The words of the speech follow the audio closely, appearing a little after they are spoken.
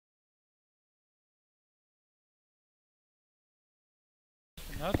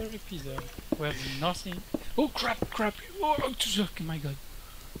another episode. We have nothing. Oh crap! Oh my god.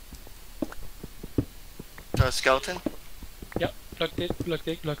 Skeleton? Yep, blocked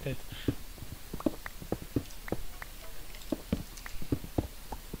it.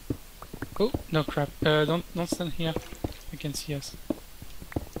 Oh no crap! Don't stand here. You can see us.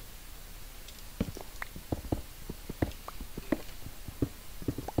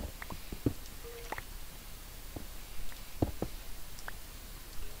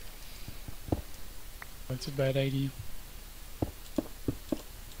 That's a bad idea.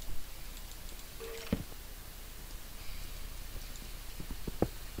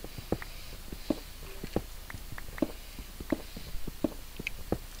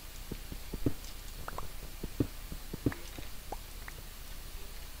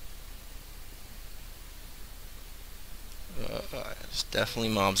 There's definitely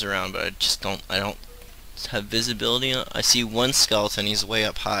mobs around, but I don't have visibility. I see one skeleton, he's way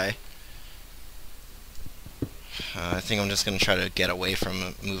up high. I think I'm just gonna try to get away from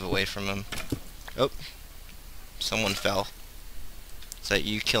him, move away from him. Oh, someone fell. Is that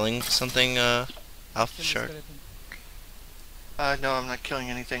you killing something, Alpha Shark? No, I'm not killing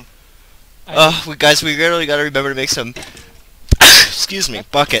anything. Guys, we really gotta remember to make some, excuse me,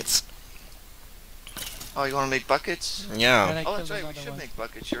 buckets. Oh, you want to make buckets? Yeah. Oh, that's right, we should make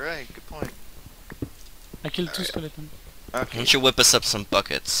buckets, you're right, good point. I killed two skeletons. Why Okay. don't you whip us up some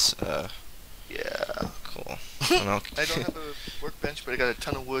buckets? Yeah. Cool. I don't have a workbench, but I got a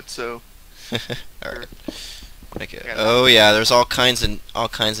ton of wood, so... Alright. Oh yeah, there's all kinds of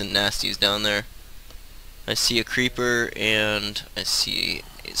nasties down there. I see a creeper and I see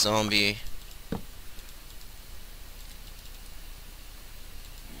a zombie.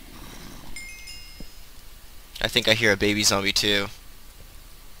 I think I hear a baby zombie too.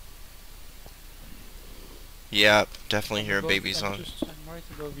 Yeah, definitely hear a baby zombie. I'm right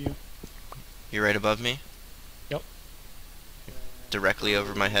above you. You're right above me? Yep. Directly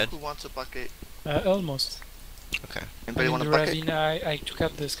over my head? Who wants a bucket? Almost. Okay. Anybody want a the bucket? ravine, I took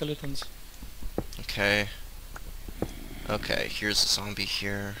out the skeletons. Okay. Okay, here's a zombie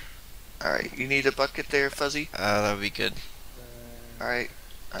here. Alright, you need a bucket there, Fuzzy? That would be good. Alright.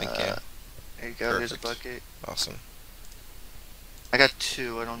 Thank you. There you go, there's a Perfect. bucket. Awesome. I got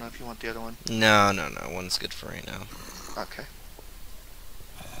two, I don't know if you want the other one. No, one's good for right now. Okay.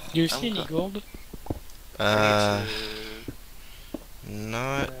 Do you see any Okay. gold? I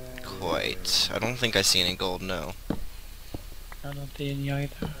Not quite. I don't think I see any gold, no. I don't see any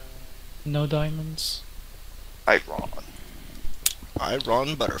either. No diamonds. Iron.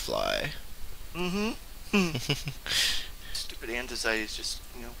 Iron butterfly. Mm-hmm. Stupid andesite is just,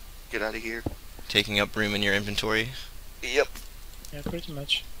 you know, get out of here. Taking up room in your inventory. Yep. Yeah, pretty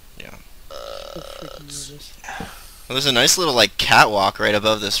much. Yeah. How freaking is this? Well, there's a nice little like catwalk right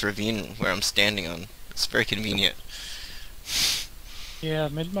above this ravine where I'm standing on. It's very convenient. Yeah, I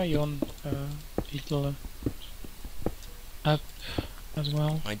made my own little app as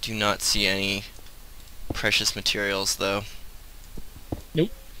well. I do not see any precious materials though.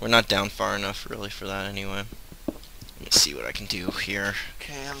 Nope. We're not down far enough really for that anyway. Let me see what I can do here.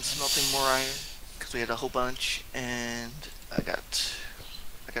 Okay, I'm smelting more iron because we had a whole bunch, and I got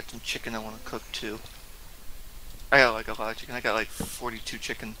some chicken I want to cook too. I got like a lot of chicken. I got like 42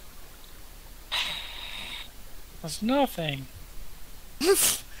 chicken. That's nothing.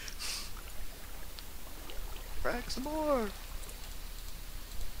 Frag some more.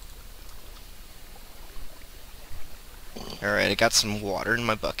 Alright, I got some water in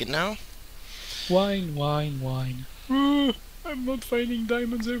my bucket now. Wine. I'm not finding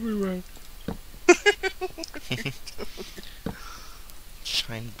diamonds everywhere.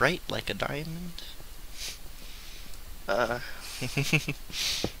 Shine bright like a diamond.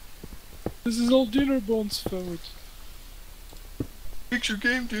 This is all dinner bones food. Picture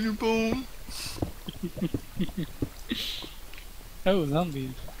game dinner bone. Oh,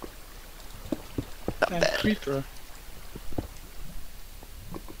 zombies. Not And bad. creeper.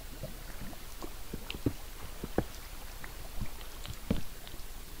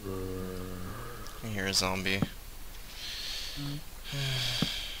 I hear a zombie.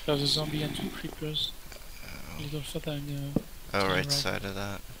 There's a zombie and two creepers. Little fat and Oh, right right. side of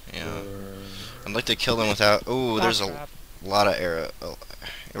that. Yeah. I'd like to kill them without. Oh, there's a crap. lot of arrow. Oh,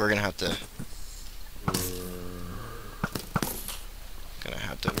 we're gonna have to.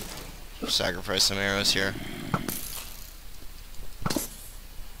 Sacrifice some arrows here.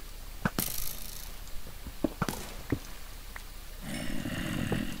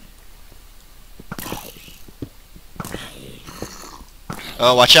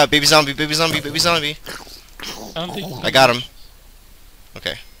 Oh, watch out! Baby zombie! Baby zombie! Baby zombie! I don't think I got him.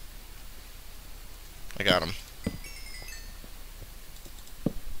 Okay. I got him.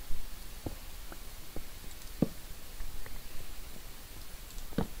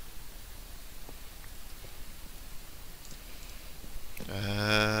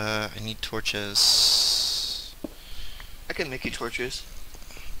 I need torches. I can make you torches.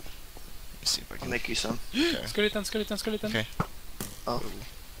 Let me see if I I'll can. make you some. Okay. Skeleton, skeleton, skeleton. Okay. Oh.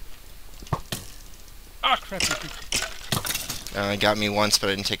 Ah, crap. It got me once, but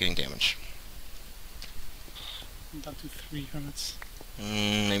I didn't take any damage. I'm down to 3 hermits.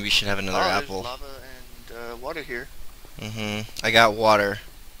 Maybe you should have another There's apple. lava and water here. I got water.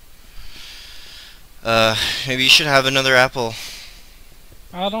 Maybe you should have another apple.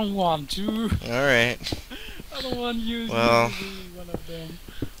 I don't want to. Alright. I don't want you Well. to be one of them.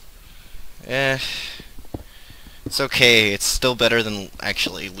 It's okay. It's still better than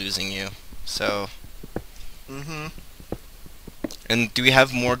actually losing you. So. And do we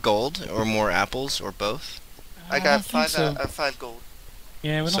have more gold or more apples or both? I don't got think 5 gold.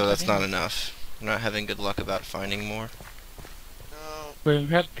 Yeah, we're So not that's having not it. enough. We're not having good luck about finding more. No. Well, we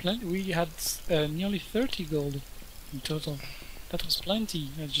had we had nearly 30 gold in total. That was plenty.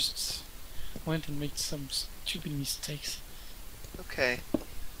 I just went and made some stupid mistakes. Okay.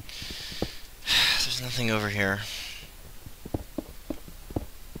 There's nothing over here.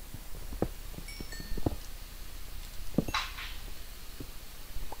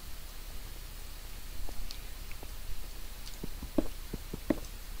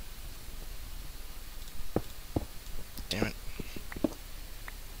 Damn it.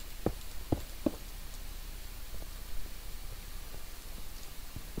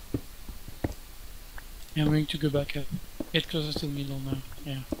 Yeah, I'm going to go back up. Get closer to the middle now.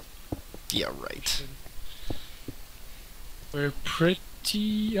 Yeah. Yeah, right. We're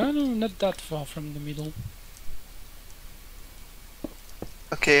pretty... oh no, not that far from the middle.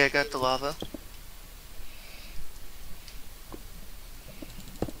 Okay, I got the lava.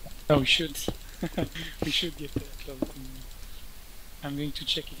 Oh, we should. We should get close. I'm going to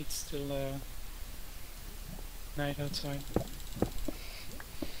check if it's still night outside.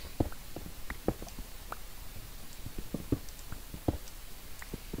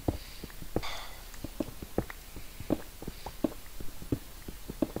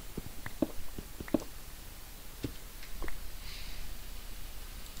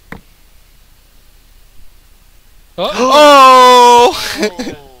 Oh! Oh!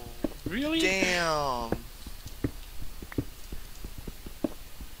 Oh, Really? damn.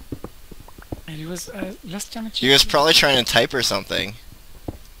 And it was last time I checked. He was probably trying to type or something.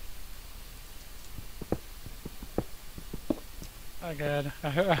 Oh god, I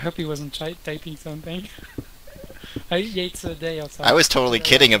hope he wasn't typing something. Yeah, it's a day outside. I was totally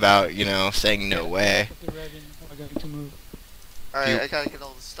kidding about, you know, saying no way. The raven are going to move. Alright, You- I gotta get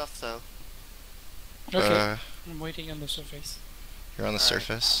all the stuff though. Okay, I'm waiting on the surface. You're on the Alright.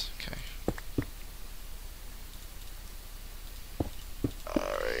 surface? Okay.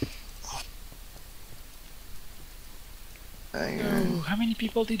 Alright. Oh, how many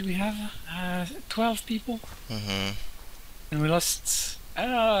people did we have? 12 people? Mm-hmm. And we lost...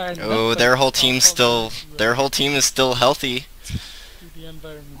 Oh, their whole team's still... Their whole team is still healthy. To the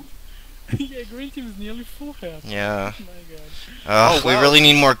environment. Yeah, green team is nearly full health. Yeah. Oh my god. Oh, we wow. really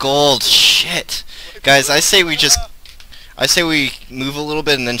need more gold. Shit. Guys, I say we just... I say we move a little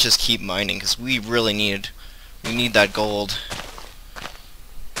bit and then just keep mining, because we really need... We need that gold.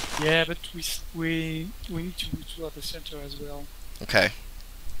 Yeah, but we need to move toward the center as well. Okay. Are you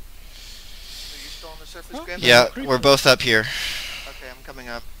still on the surface, Oh, Grandpa? Yeah, creeper. we're both up here. Okay, I'm coming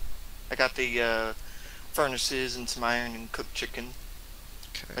up. I got the furnaces and some iron and cooked chicken.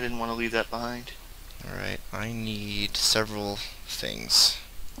 I Okay. didn't want to leave that behind. Alright, I need several things.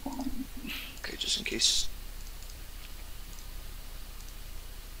 Okay, just in case.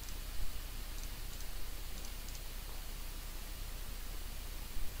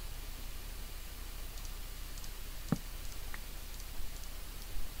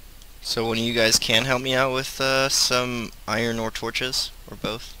 So one of you guys can help me out with some iron or torches, or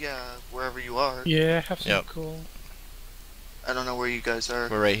both? Yeah, wherever you are. Yeah, have some Yep. coal. I don't know where you guys are.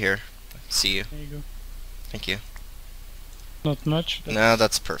 We're right here. See you. There you go. Thank you. Not much, but... No,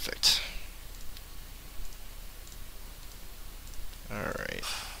 that's perfect. Alright.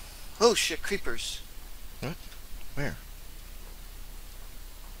 Oh shit, creepers. Where?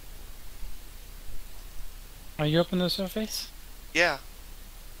 Are you up on the surface? Yeah,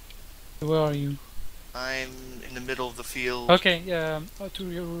 Where are you? I'm in the middle of the field. Okay, to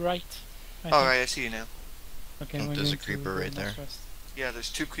your right. Alright, I see you now. Okay, Oh, we're there's going a creeper to right there. northwest. Yeah,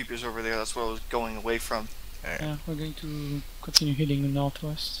 there's 2 creepers over there. That's where I was going away from. Alright. Yeah, we're going to continue heading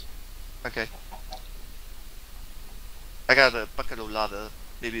northwest. Okay. I got a bucket of lava.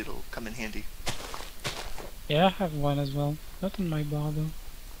 Maybe it'll come in handy. Yeah, I have one as well. Not in my bar though.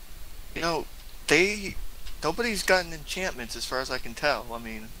 You know, nobody's gotten enchantments as far as I can tell. I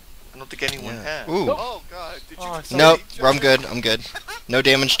mean, I don't think anyone Yeah. has. Ooh. Oh god, did you Oh, just sorry. Nope, each I'm other? good. I'm good. No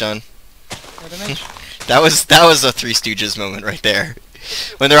damage done. No damage? That was a Three Stooges moment right there.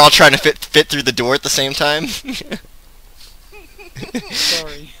 When they're all trying to fit through the door at the same time.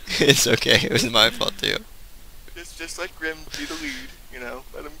 Sorry. It's okay. It was my fault too. It's just like Grim be the lead, you know.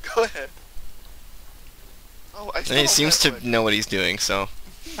 Let him go ahead. Oh, I still And he don't seems have to wood. know what he's doing, so.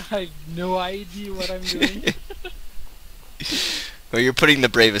 I have no idea what I'm doing. Well, you're putting the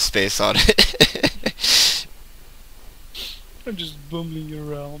bravest face on it. I'm just bumbling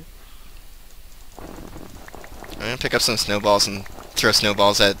around. I'm gonna pick up some snowballs and throw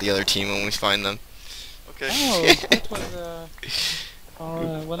snowballs at the other team when we find them. Okay. Oh,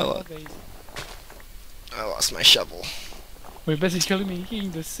 that was one of Oh. our days. I lost my shovel. We're basically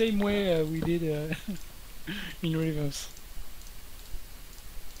making the same way we did in Rivers.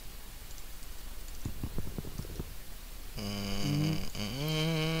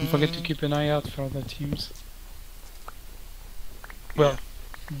 Don't forget to keep an eye out for other teams. Well,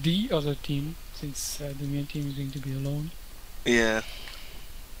 the other team, since the main team is going to be alone. Yeah.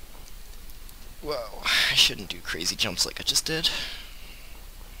 Whoa, I shouldn't do crazy jumps like I just did.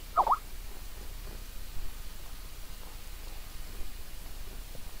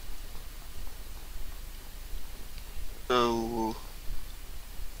 So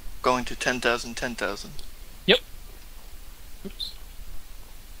going to 10,000, 10,000. Oops.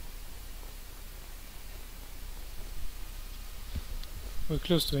 We're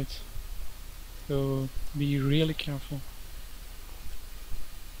close to it. So be really careful.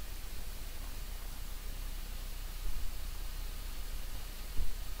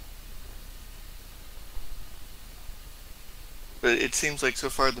 But it seems like so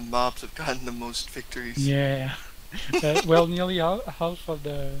far the mobs have gotten the most victories. Yeah. Well, nearly half of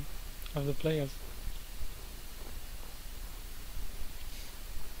the players.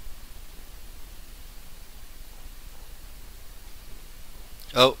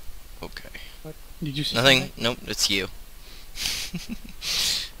 Oh, okay. Did you see Nothing. something? Nope, it's you.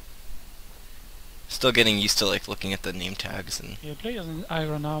 Still getting used to like looking at the name tags and. Yeah, players in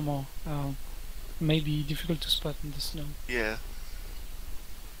iron armor may be difficult to spot in the snow. Yeah.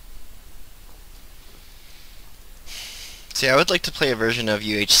 See, I would like to play a version of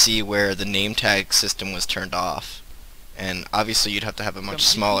UHC where the name tag system was turned off, and obviously you'd have to have a much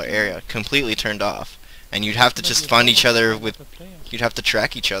smaller area, completely turned off, and you'd have to just find each other with. You'd have to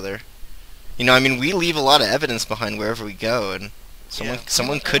track each other. You know, I mean, we leave a lot of evidence behind wherever we go, and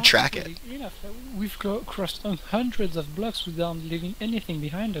someone could track it. We've crossed on hundreds of blocks without leaving anything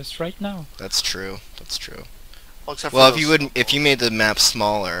behind us right now. That's true. That's true. Well, except Well, for if you those would, if you made the map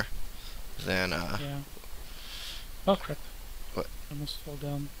smaller, then Yeah. Oh crap. What? Almost fell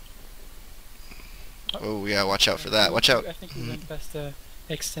down. oh yeah, watch out for that. Watch out. I think we went past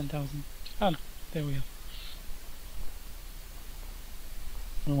X 10,000. Oh no, there we are.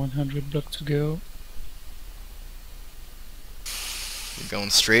 100 block to go. You're going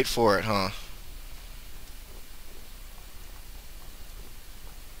straight for it, huh?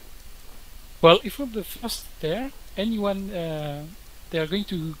 Well, if we're the first there, anyone they are going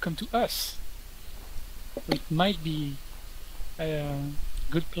to come to us. It might be a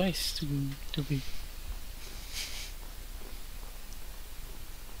good place to be.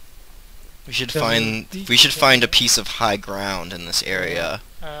 We should There's a find big a piece of high ground in this area.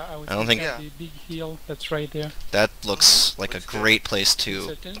 I would I don't think think- that the big hill that's right there. That looks like a What's that? great place to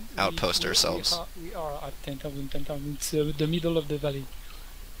Certain, outpost ourselves. We are at 10,000, 10,000. It's the middle of the valley,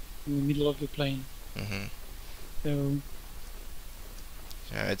 in the middle of the plain. hmm So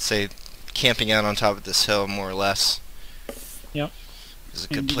Yeah, I'd say camping out on top of this hill, more or less. Yep. Is a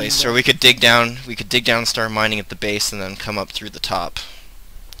good And place. the- Or we could dig down. We could dig down, and start mining at the base, and then come up through the top.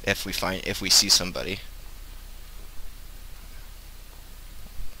 If we see somebody.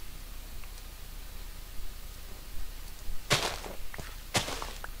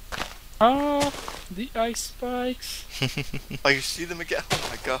 ah, the ice spikes. Oh, you see them again? Oh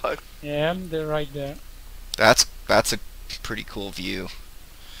my god. Yeah, they're right there. That's a pretty cool view.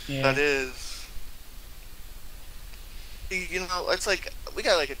 Yeah. That is. You know, it's like we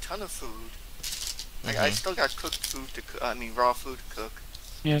got like a ton of food. Like I Mhm. still got cooked food to cook. I mean, raw food to cook.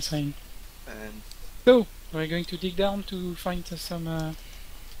 Yeah, same. And So we're going to dig down to find some.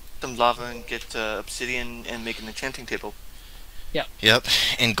 some lava and get obsidian and make an enchanting table. Yep,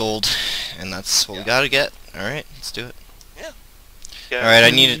 and gold, and that's what we gotta get. Alright, let's do it. Yeah. Alright, I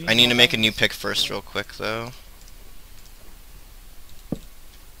need to make a new pick first real quick though.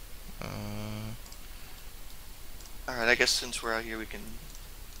 Alright, I guess since we're out here we can...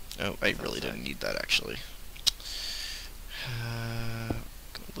 Oh, I really didn't need that actually.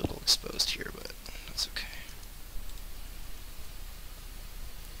 A little exposed here, but that's okay.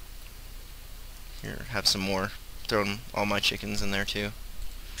 Here, have some more. Throwing all my chickens in there too.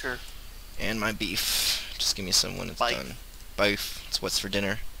 Sure. And my beef. Just give me some when it's Beef. done. Beef. It's what's for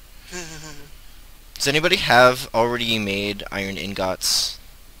dinner. Does anybody have already made iron ingots?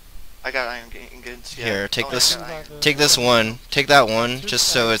 I got iron ingots, yeah. Here, take Oh, this. I got iron. Take this one. Take that one, just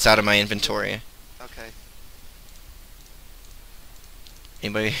so it's out of my inventory. Okay.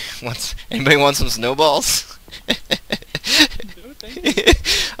 Anybody want some snowballs? No, thank you.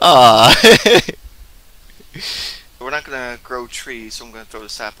 Aw. We're not gonna grow trees, so I'm gonna throw the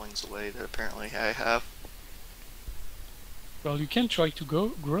saplings away that apparently I have. Well, you can try to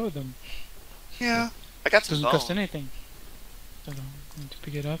grow them. Yeah. I got some Doesn't bone. cost anything. So I'm going to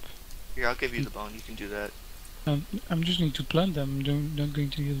pick it up. Here, I'll give you the bone. You can do that. I'm just going to plant them. I'm not going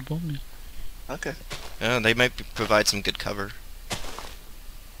to use bone meal. Okay. Yeah, they might provide some good cover.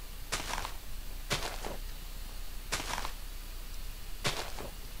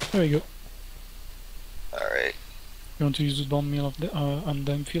 There we go. Alright. You want to use the bone meal on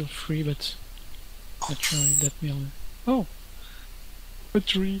them? Feel free, but not sure if that meal. Oh, a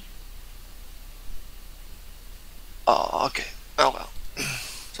tree. Oh, okay. Oh well.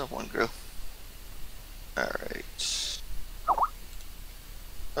 Someone grew. Alright.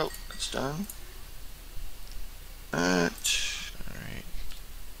 Oh, it's done. Alright.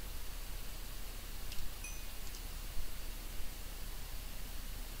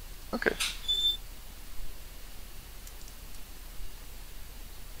 Okay.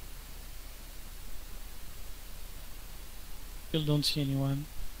 Still don't see anyone.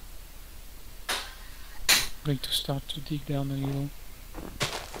 I'm going to start to dig down a little.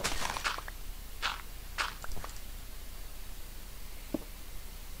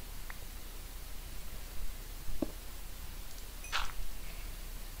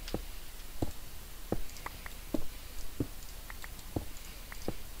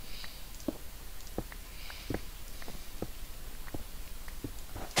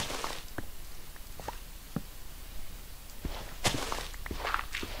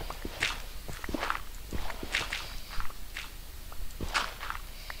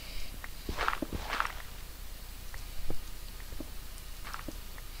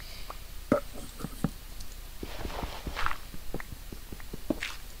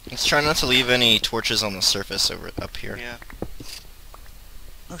 Let's try not to leave any torches on the surface up here. Yeah.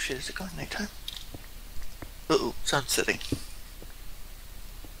 Oh shit, is it going nighttime? Uh-oh, sun's setting.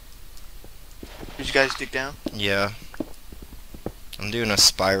 Did you guys dig down? Yeah. I'm doing a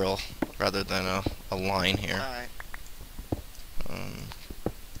spiral rather than a line here. Alright.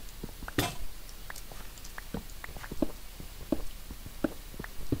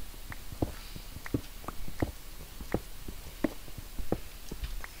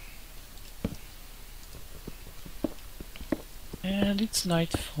 And it's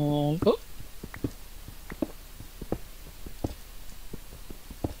nightfall. Oh!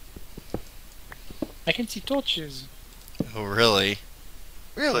 I can see torches. Oh, really?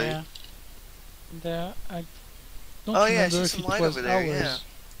 Really? Yeah. And I don't Oh, yeah, I remember see if some it light was over there, ours.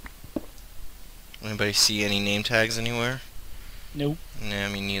 Anybody see any name tags anywhere? Nope. Nah,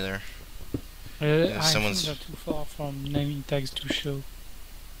 me neither. I think someone's- they're too far from naming tags to show.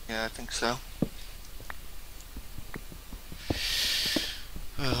 Yeah, I think so.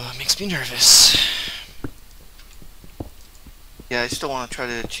 Oh, it makes me nervous. Yeah, I still want to try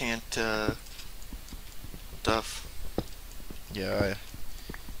to enchant stuff. Yeah,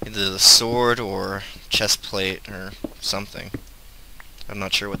 either the sword or chest plate or something. I'm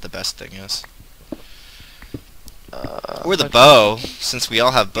not sure what the best thing is. Or the but- bow, since we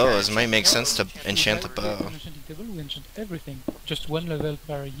all have bows, it might make sense to enchant the bow. Enchanting table, we enchant everything. Just one level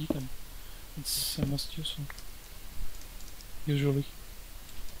per item. It's the most useful. Usually.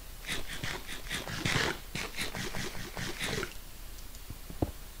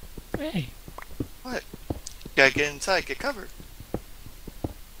 Hey! What? Gotta get inside, get covered.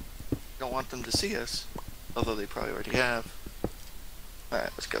 Don't want them to see us. Although they probably already have. Alright,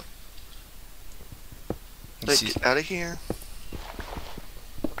 let's go. You see- Let's get out of here.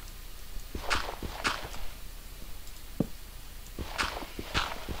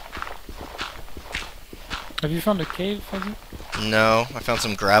 Have you found a cave, Fuzzy? No, I found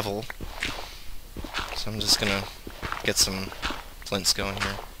some gravel. So I'm just gonna get some flints going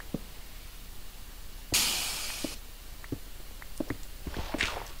here.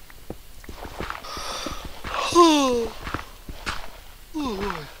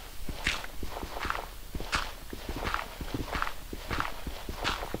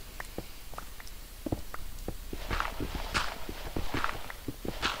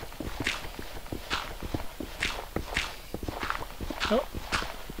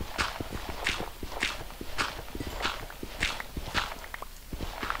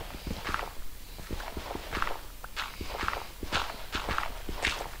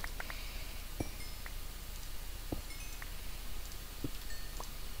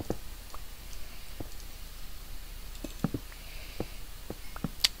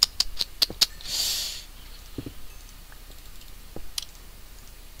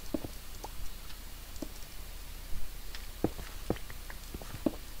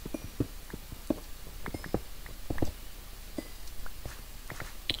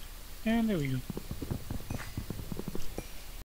 And there we go.